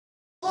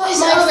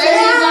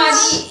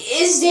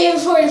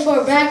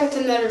David44 back with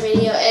another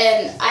video,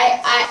 and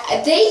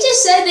they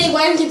just said they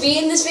wanted to be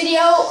in this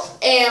video,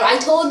 and I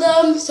told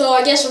them, so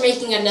I guess we're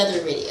making another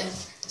video.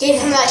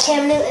 Gave him that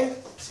Cam Newton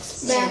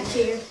back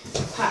here.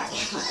 Hi.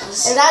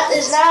 And that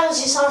is now as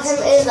you saw him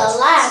in the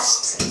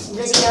last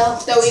video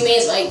that we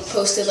made,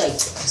 posted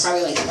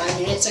probably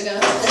 5 minutes ago.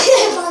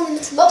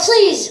 But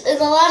please,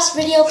 in the last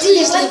video,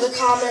 please leave a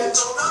comment.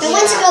 I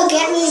went to go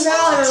get me, bro,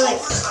 and I'm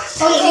like,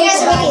 oh, you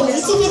guys are making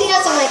YouTube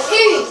videos? I'm like,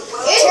 hey,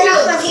 turn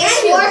off my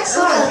PS4.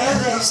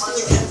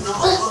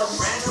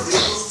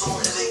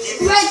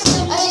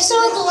 As you saw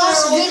in the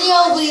last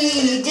video,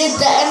 we did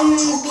the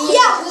NBA.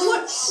 Yeah. Wait,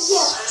 what?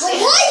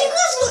 You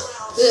guys were...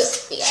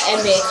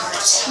 NBA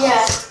cards.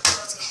 Yeah.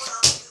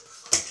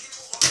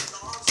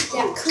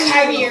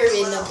 Carrier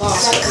in the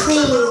box. The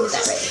cream.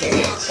 That right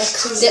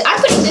here. I'm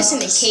putting this in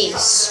the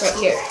case right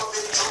here.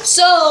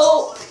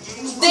 So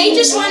they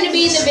just wanted to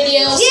be in the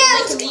video. So they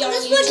can be on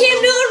that's YouTube. what Cam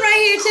doing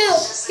right here too.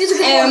 He's a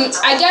good one.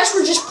 I guess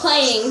we're just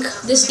playing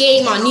this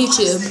game on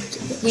YouTube.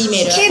 We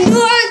made it. Cam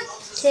doing.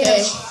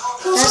 Okay.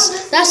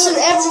 That's an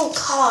emerald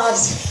card.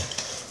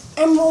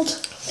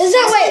 Emerald. Is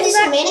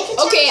that mannequin?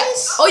 Okay.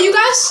 Oh, you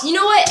guys. You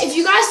know what? If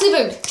you guys leave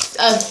a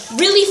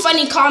really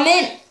funny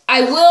comment,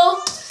 I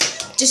will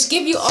just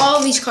give you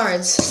all these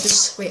cards.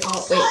 Just wait.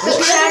 Oh, wait. Where's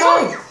the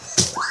shadow?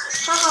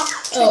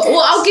 Oh,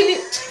 well, I'll give you.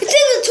 It's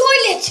in the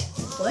toilet.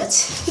 What?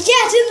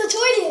 Yeah, it's in the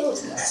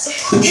toilet.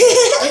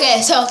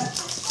 Okay, so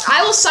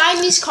I will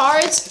sign these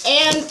cards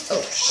and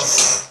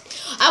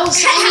I will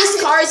sign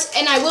these cards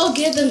and I will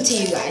give them to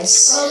you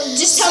guys.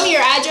 Just tell me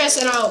your address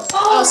and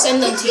I'll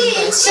send them to you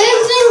guys. Same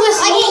thing with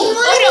me. If you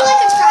want to do a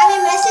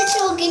private message,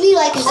 it'll give you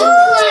a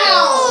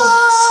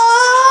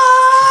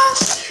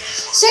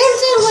Same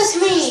thing with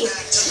me.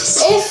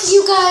 If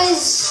you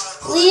guys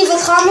leave a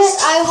comment,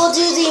 I will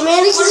do the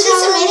mannequin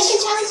challenge.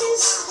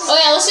 Oh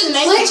yeah, let's do the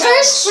mannequin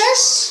challenge.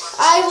 First,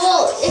 I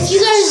will. If you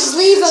guys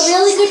leave a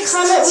really good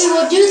comment, we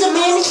will do the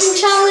mannequin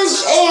challenge,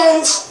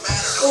 and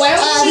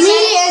me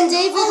and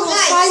David will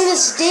find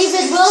this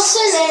David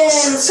Wilson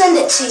and send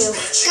it to you.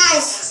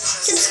 Guys,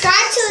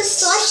 subscribe to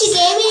Slushy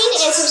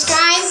Gaming and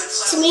subscribe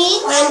to me.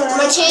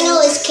 My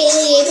channel is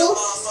Kaylee abell.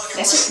 You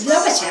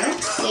have a channel?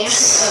 Yeah.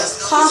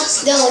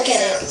 Don't look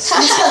at it.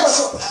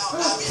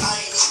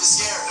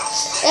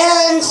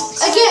 And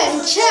again,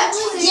 check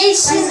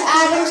Jason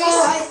Adams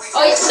out.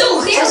 Oh yeah,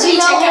 no, they already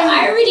checked out.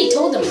 I already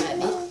told them that.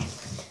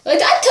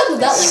 I told them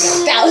that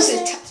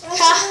 1,000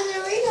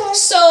 times.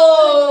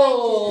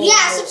 So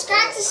Yeah,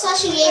 subscribe to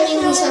Slushy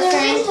Gaming, who's my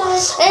friend.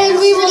 And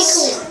we will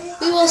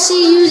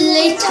see you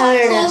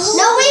later.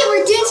 No, wait,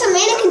 we're doing some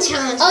mannequin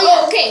challenge. Oh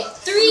yeah, okay.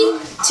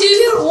 3,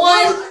 2,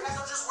 1.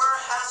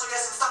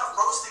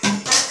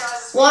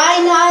 Why,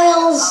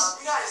 Niles?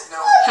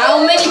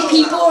 How many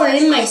people are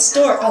in my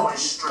store? Oh, 1,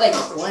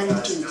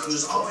 2, 3,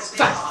 4,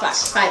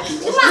 5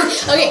 people.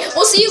 Okay,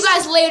 we'll see you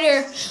guys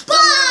later. Bye.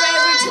 Don't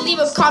remember to leave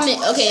a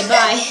comment. Okay,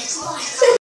 bye.